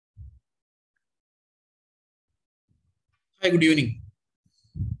Hi, good evening.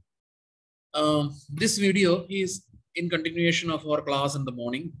 This video is in continuation of our class in the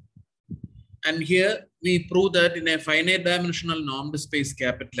morning. And here we prove that in a finite dimensional normed space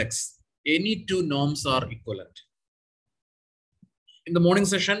capital X, any two norms are equivalent. In the morning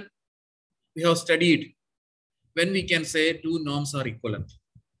session, we have studied when we can say two norms are equivalent.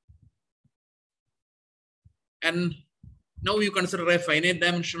 And now you consider a finite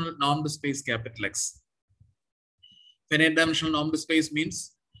dimensional normed space capital X. Finite dimensional normed space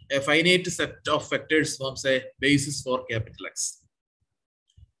means a finite set of vectors forms a basis for capital X.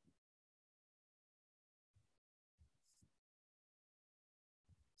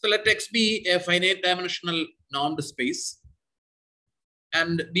 So let X be a finite dimensional normed space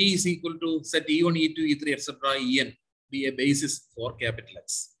and B is equal to set E1, E2, E3, etc. En be a basis for capital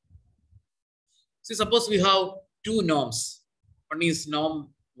X. So suppose we have two norms. One is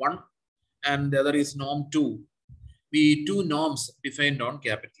norm 1 and the other is norm 2. We two norms defined on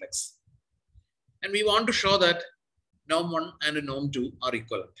capital X. And we want to show that norm 1 and norm 2 are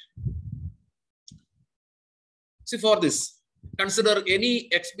equivalent. See, for this, consider any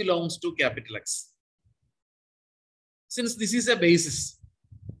X belongs to capital X. Since this is a basis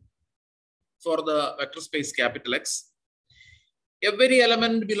for the vector space capital X, every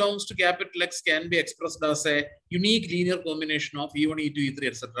element belongs to capital X can be expressed as a unique linear combination of E1, E2, E3,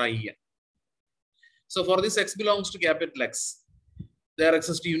 etc. En. So for this X belongs to capital X, there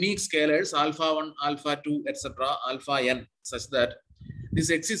exist unique scalars alpha 1, alpha 2, etc. alpha n, such that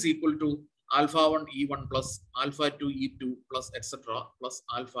this X is equal to alpha 1 E1 plus alpha 2 E2 plus etc. plus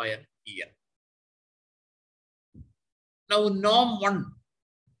alpha n En. Now norm 1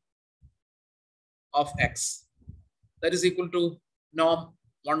 of X, that is equal to norm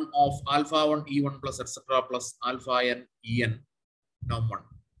 1 of alpha 1 E1 plus etc. plus alpha n En, norm 1.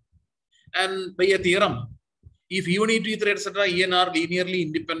 And by a theorem, if E1, E2, E3, etc. En are linearly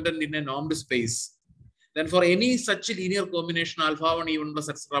independent in a normed space, then for any such linear combination alpha 1 E1 plus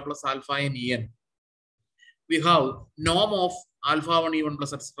etc. plus alpha n En, we have norm of alpha 1 E1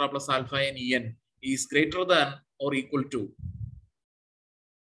 plus etc. plus alpha n En is greater than or equal to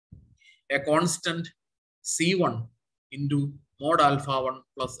a constant C1 into mod alpha 1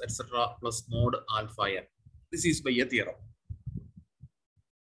 plus etc. plus mod alpha n. This is by a theorem.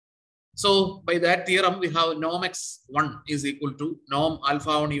 So by that theorem, we have norm x1 is equal to norm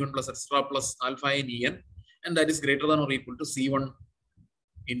alpha 1 E1 plus etc. plus alpha n En, and that is greater than or equal to C1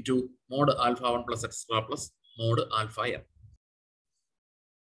 into mod alpha 1 plus etc. plus mod alpha n.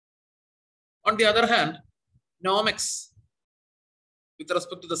 On the other hand, norm x with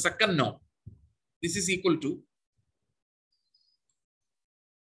respect to the second norm, this is equal to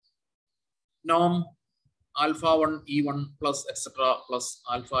norm alpha 1 E1 plus etc. plus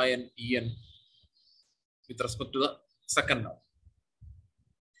alpha n En with respect to the second norm.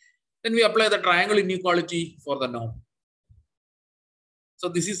 Then we apply the triangle inequality for the norm. So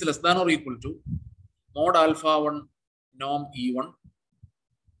this is less than or equal to mod alpha 1 norm E1.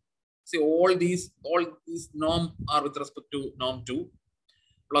 See, all these norm are with respect to norm 2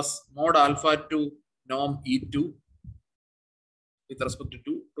 plus mod alpha 2 norm E2 with respect to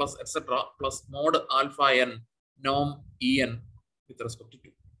 2 plus etc. plus mod alpha n norm En with respect to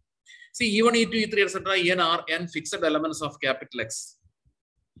 2. See, E1, E2, E3, etc. En are n fixed elements of capital X.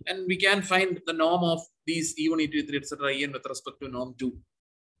 And we can find the norm of these E1, E2, E3, etc. En with respect to norm 2.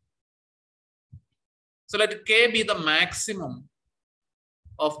 So let K be the maximum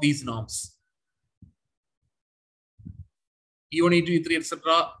of these norms. E1, E2, E3,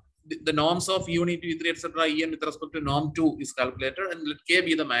 etc. The norms of E1, E2, E3, etc. En with respect to norm 2 is calculated, and let K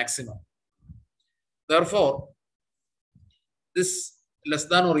be the maximum. Therefore, this less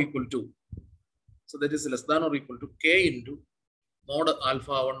than or equal to, so that is less than or equal to K into mod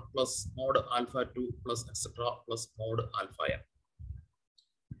alpha 1 plus mod alpha 2 plus etc. plus mod alpha n.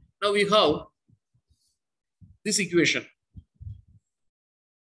 Now we have this equation.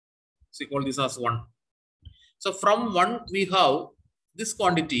 So we call this as 1. So from 1 we have this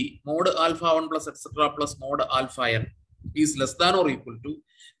quantity mod alpha 1 plus etc. plus mod alpha n is less than or equal to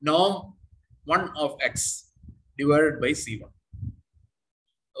norm 1 of X divided by C1.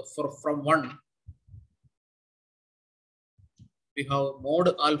 From 1 we have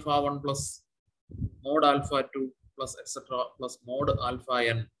mod alpha 1 plus mod alpha 2 plus etc. plus mod alpha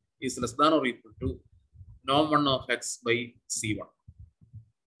n is less than or equal to norm 1 of X by C1.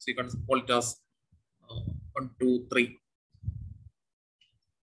 So you can call it as 1, 2, 3.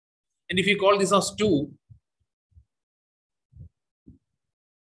 And if you call this as 2,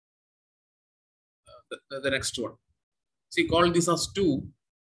 the next one. So you call this as 2.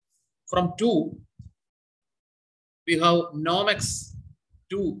 From 2, we have norm x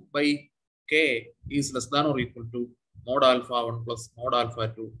 2 by k is less than or equal to mod alpha 1 plus mod alpha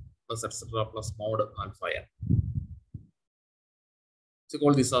 2 plus etc. plus mod alpha n. So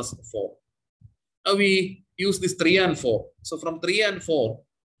call this as 4. Now we use this 3 and 4. So from 3 and 4,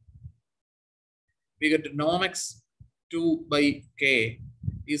 we get norm x 2 by k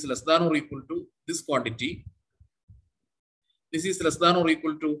is less than or equal to this quantity. This is less than or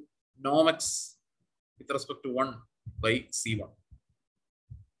equal to norm x with respect to 1 by c1.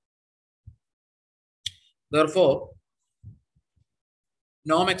 Therefore,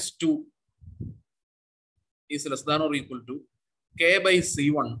 norm x2 is less than or equal to k by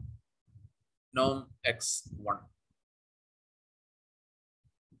c1 norm x1.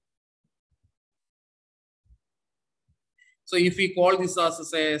 So if we call this as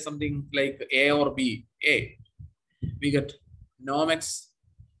say something like a or b, a, we get norm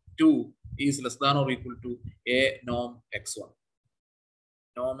x2 is less than or equal to a norm x1.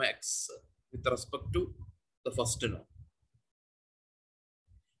 Norm x with respect to the first norm.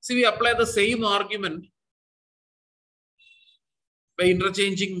 See, we apply the same argument by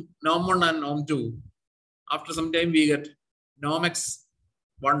interchanging norm 1 and norm 2. After some time, we get norm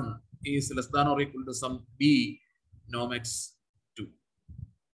x1 is less than or equal to some b norm x2.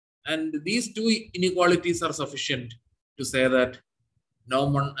 And these two inequalities are sufficient to say that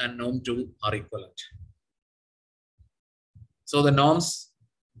norm 1 and norm 2 are equivalent. So the norms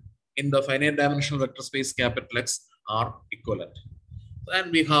in the finite dimensional vector space capital X are equivalent.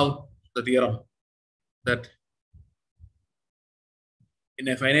 And we have the theorem that in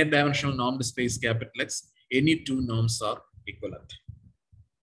a finite dimensional normed space capital X, any two norms are equivalent.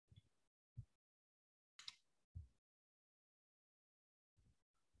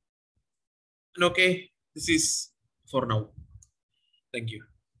 And okay, this is for now. Thank you.